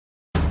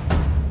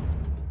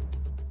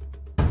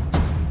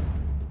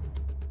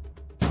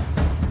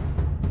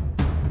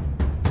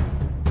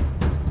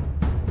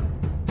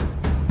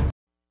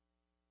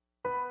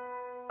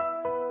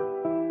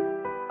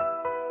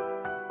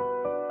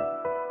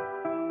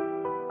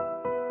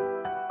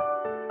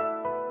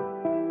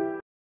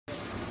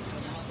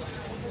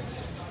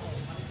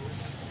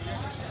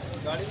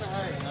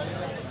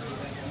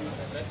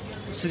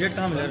Cigarette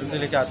कहाँ मिला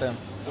लेके आते हैं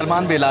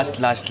सलमान भाई लास्ट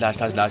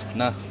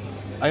ना।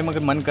 अभी मगर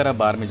मन करा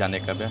बाहर में जाने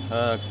का भी।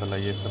 साला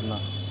ये सब ना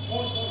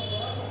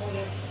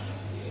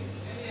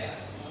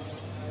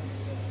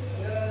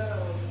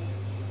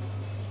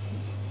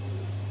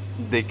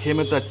देखे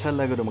में तो अच्छा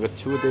लग रहा मगर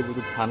छू दे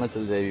तो थाना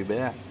चल जाएगी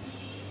भैया।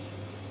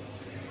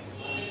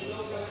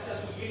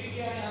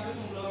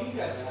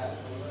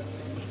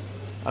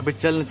 अभी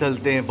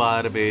चलते हैं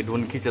बाहर बे,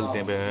 ढूंढ के चलते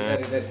हैं बे।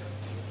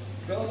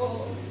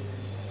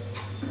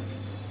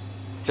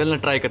 चलना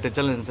ट्राई करते,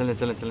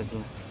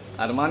 चलना।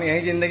 अरमान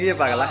यही जिंदगी है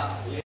पागला।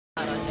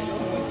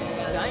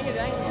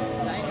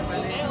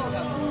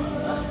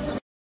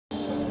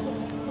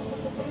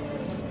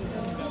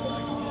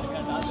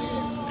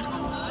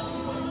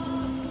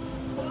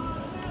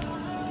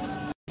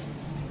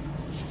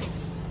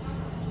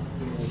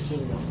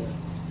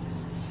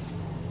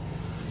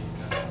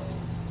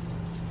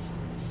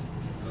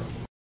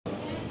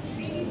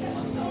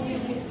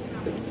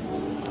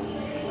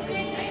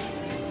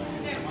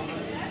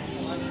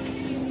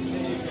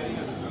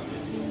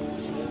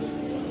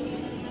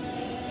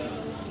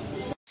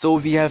 So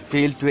we have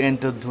failed to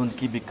enter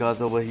Dhundki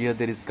because over here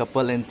there is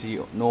couple entry,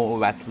 no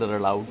bachelor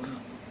allowed.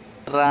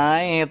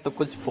 राय हैं तो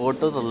कुछ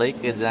फोटो तो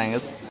लेके जाएंगे।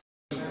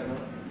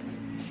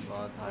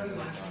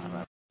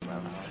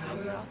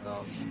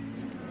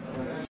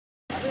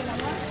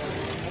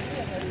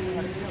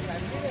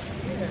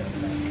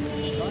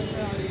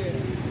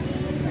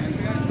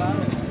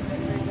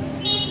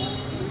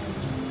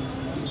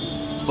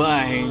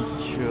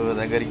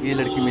 अगर ये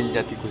लड़की मिल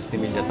जाती कुछ नहीं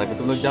मिल जाता।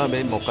 तुम लोग जाओ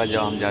भाई, मौका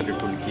जाओ, हम जा रहे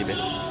ढूंढकी में।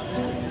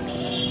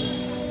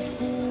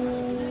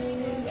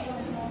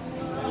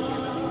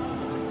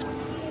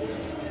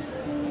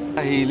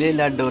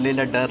 हिलेला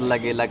डोलेला डर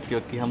लगेला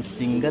क्योंकि हम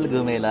सिंगल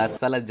घूमेला।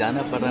 साला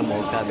जाना पड़ रहा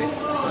मौका दे।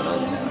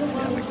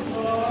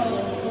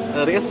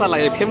 अरे साला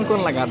एफएम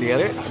कौन लगा दिया?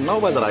 अरे 9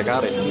 बज रहा है का?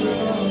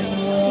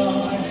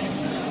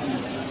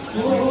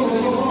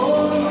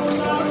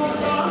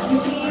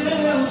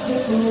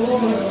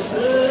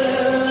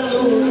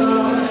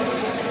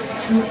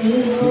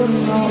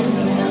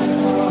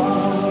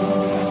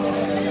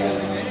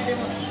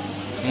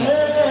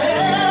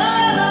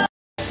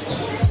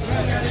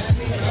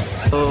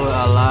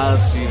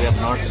 We were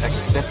not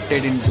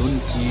accepted in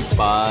Mocha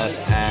Bar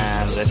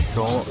and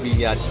restaurant.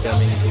 We are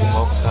coming to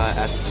Mocha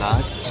at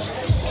last,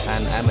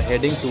 and I'm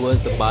heading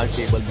towards the bar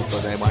table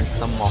because I want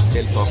some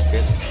cocktail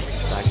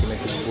ताकि मैं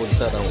कुछ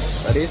बोलता रहूँ।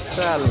 अरे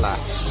साला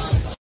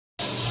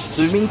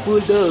स्विमिंग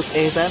पूल दोस्त,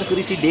 एहसान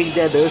कुर्सी देख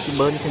जा दोस्त,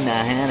 बहुत से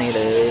नहाया नहीं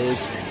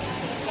दोस्त।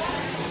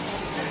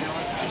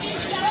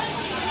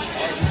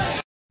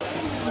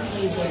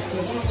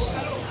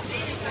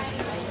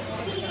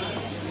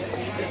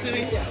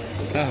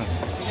 हाँ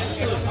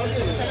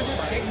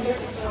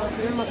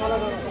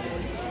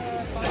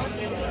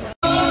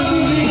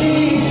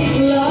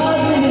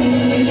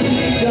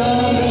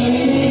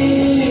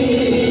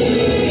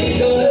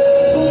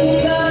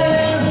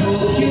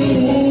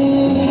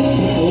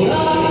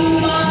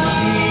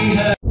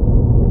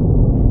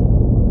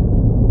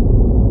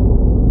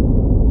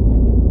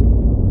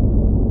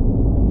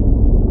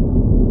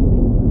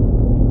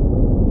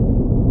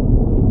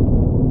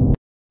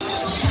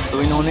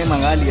तो इन्होंने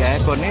मंगा लिया है।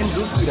 कौन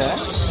दूध पी रहा है?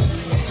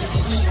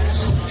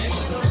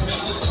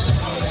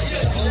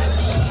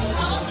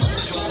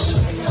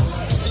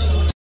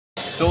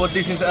 So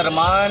this is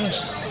Arman,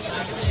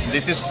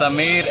 this is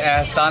Samir,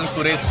 Ehsan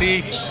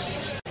Qureshi,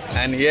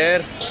 and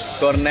here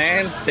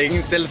Cornan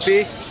taking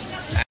selfie,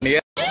 and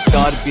here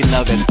God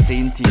beloved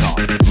Saint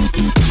Timon.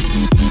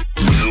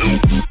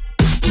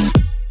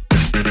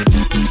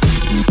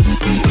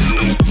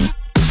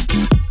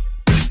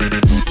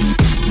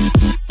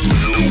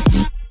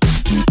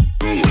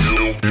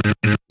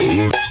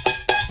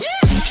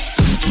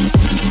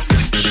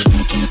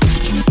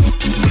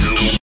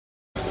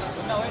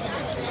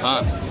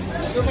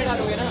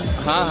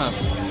 हाँ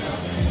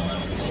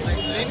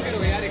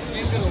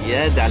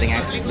Yeah darling,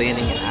 I'm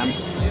explaining. I'm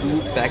too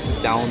packed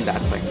down,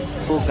 that's why.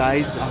 तो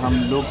guys हम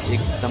लोग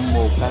एकदम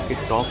मोका के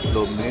top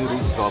floor में,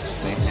 roof top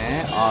में हैं,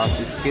 और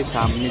इसके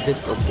सामने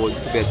जस्ट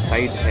अपोजिट वेस्ट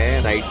साइड है,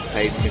 राइट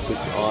साइड में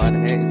कुछ और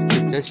है, इसके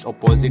जस्ट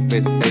अपोजिट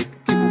वेस्ट साइड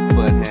के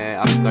ऊपर है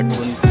आपका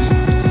ढूंढकी,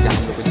 जहाँ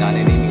हम लोग को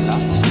जाने नहीं मिला।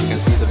 You can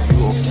see the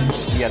view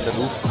of the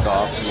roof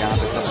top. यहाँ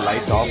पे सब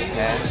लाइट ऑफ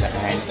है,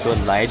 एंड तो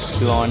लाइट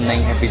क्यों ऑन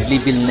नहीं है? बिजली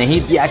बिल नहीं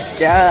दिया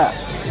क्या?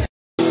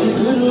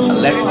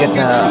 Let's get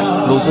a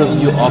closer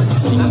view of the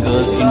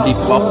singers, indie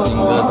pop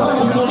singers of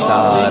indie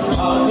star.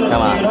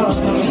 Come on.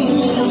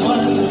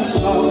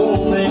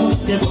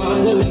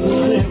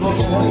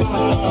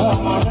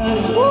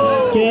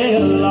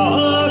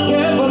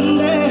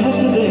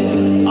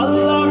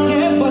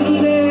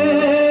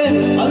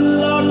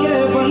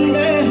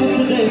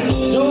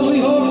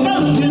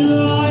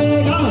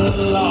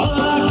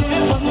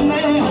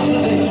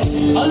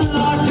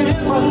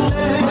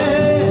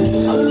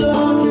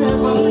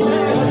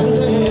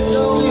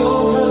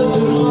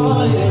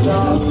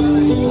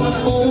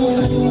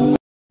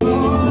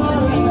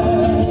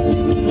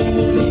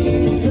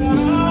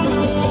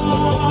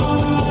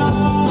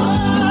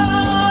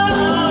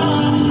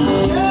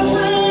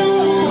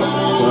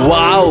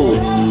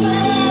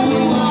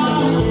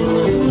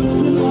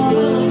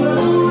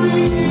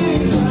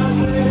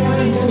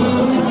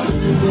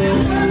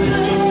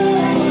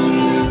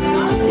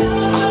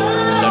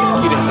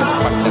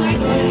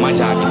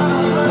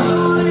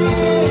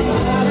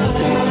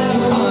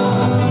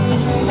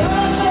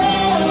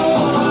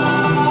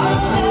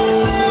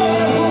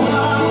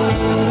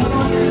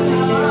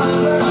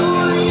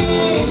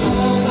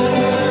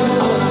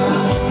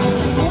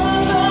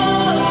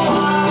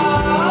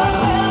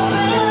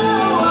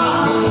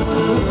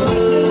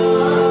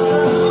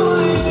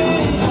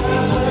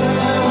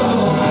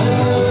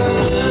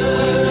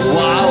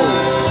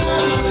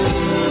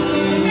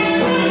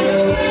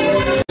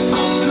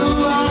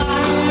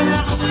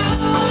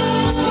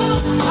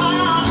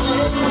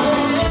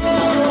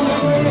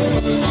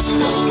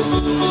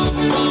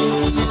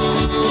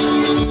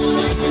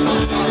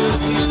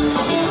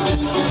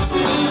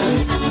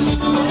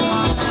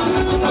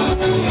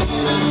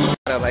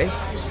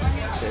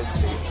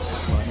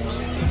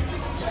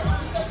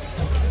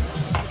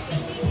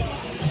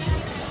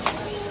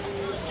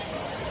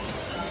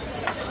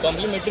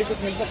 Complementary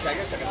कुछ मिल सकता है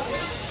क्या?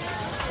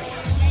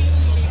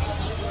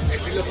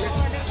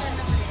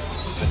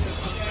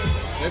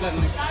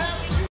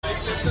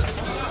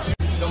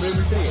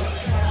 कॉम्प्लीमेंट्री है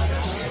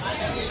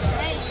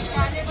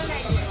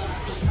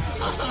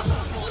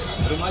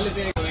रुमाल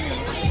से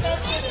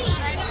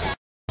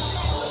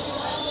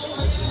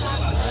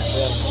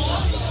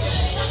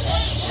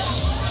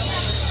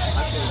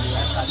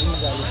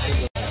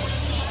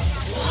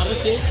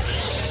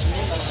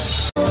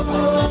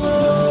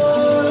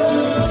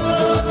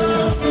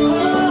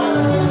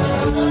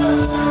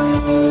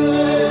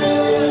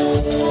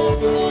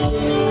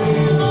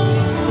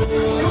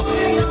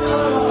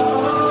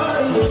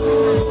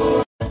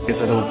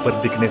ऊपर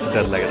दिखने से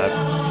डर लग रहा है।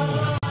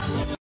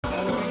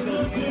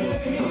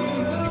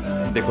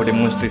 देखो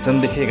डेमोन्स्ट्रेशन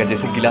दिखेगा,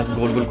 जैसे गिलास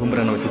गोल गोल घूम रहा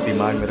है ना वैसे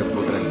दिमाग मेरा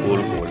घूम रहा है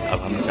गोल गोल। अब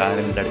हम जा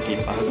रहे हैं लड़की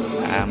के पास।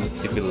 I am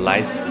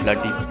civilised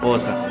bloody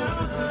person.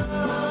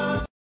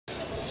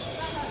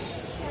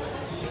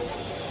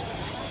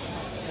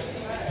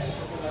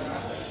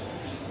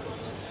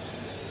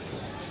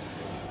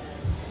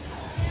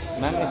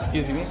 Ma'am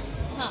excuse me,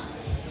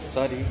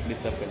 sorry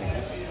disturb करने के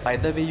लिए। By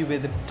the way, you were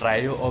the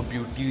trio of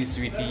beauty,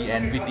 sweetie,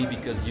 and witty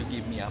because you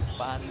gave me a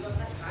pass.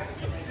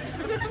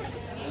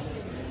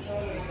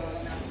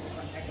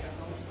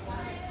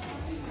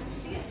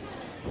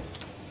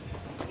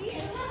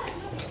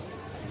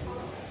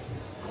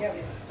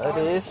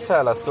 अरे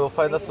शाला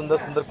सोफा इतना सुंदर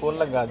सुंदर कौन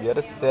लगा दिया?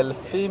 अरे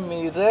selfie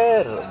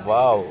mirror,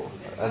 wow,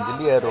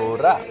 Anjali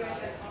Arora.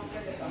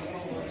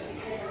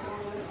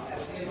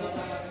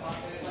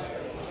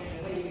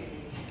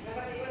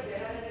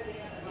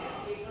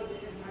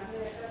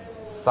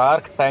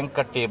 Shark tank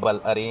का टेबल,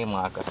 अरे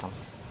माँ कसम,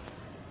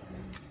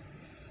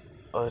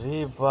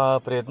 अरे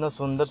बाप रे, इतना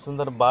सुंदर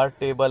सुंदर बार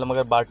टेबल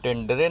मगर बार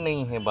टेंडरे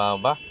नहीं है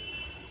बाबा।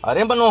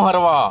 अरे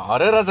मनोहरवा,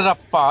 अरे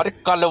रजरप्पा, अरे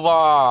कलवा,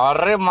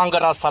 अरे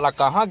मंगरा, साला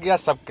कहाँ गया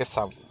सबके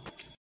सब।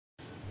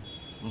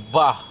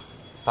 वाह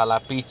साला,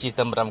 पी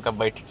चिदम्बरम का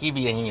बैठकी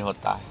भी यहीं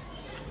होता है।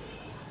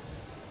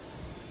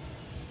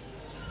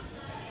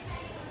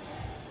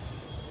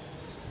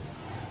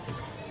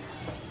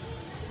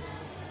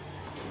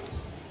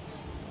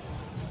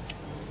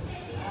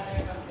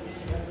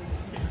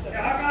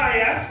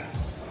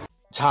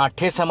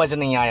 झांठे समझ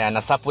नहीं आया,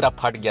 नशा पूरा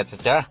फट गया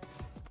चाचा।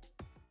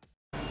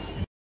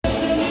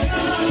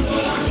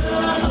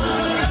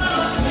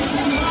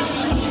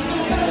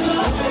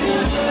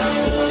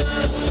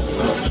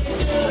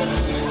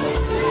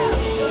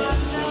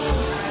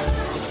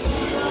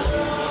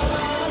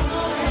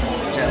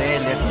 चले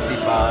लेट्स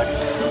डिपार्ट।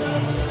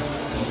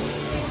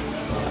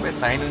 अबे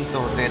साइन इन तो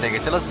होते रहेंगे,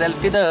 चलो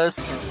सेल्फी दस।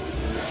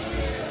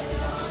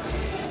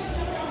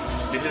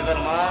 This is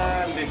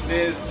Arman, this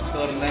is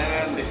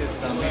Tornan, this is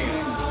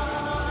Samir।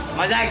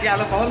 मजा क्या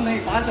लो, और नहीं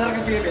 5,000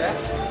 का पिए गया,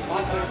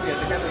 5,000 पिए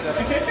तो क्या मिलेगा?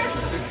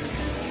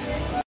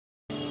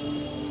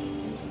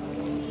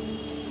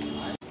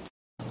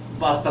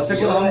 बस सबसे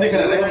गोरा हम दिख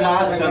रहे हैं,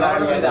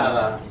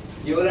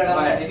 ये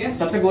वाला ठीक है,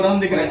 सबसे गोरा हम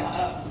दिख रहे हैं।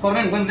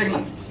 कॉर्नर बंद देखना,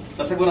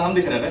 सबसे गोरा हम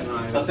दिख रहे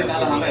हैं, सबसे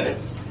काला हम है।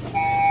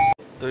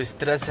 तो इस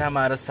तरह से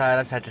हमारा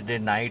सारा सैटरडे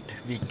नाइट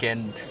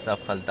वीकेंड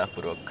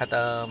सफलतापूर्वक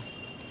खत्म।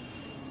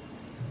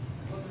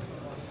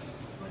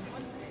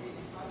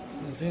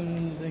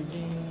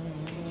 जिंदगी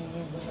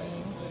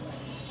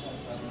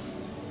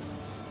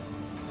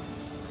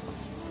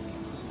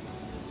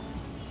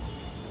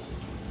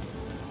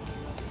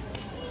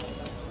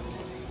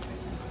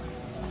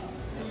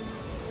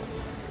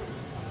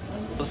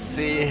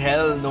say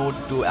hell no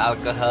to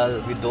alcohol.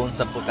 We don't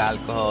support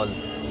alcohol.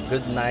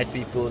 Good night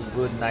people,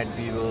 good night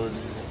viewers.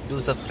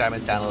 Do subscribe my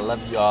channel.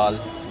 Love you all.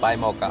 Bye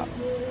Mocha.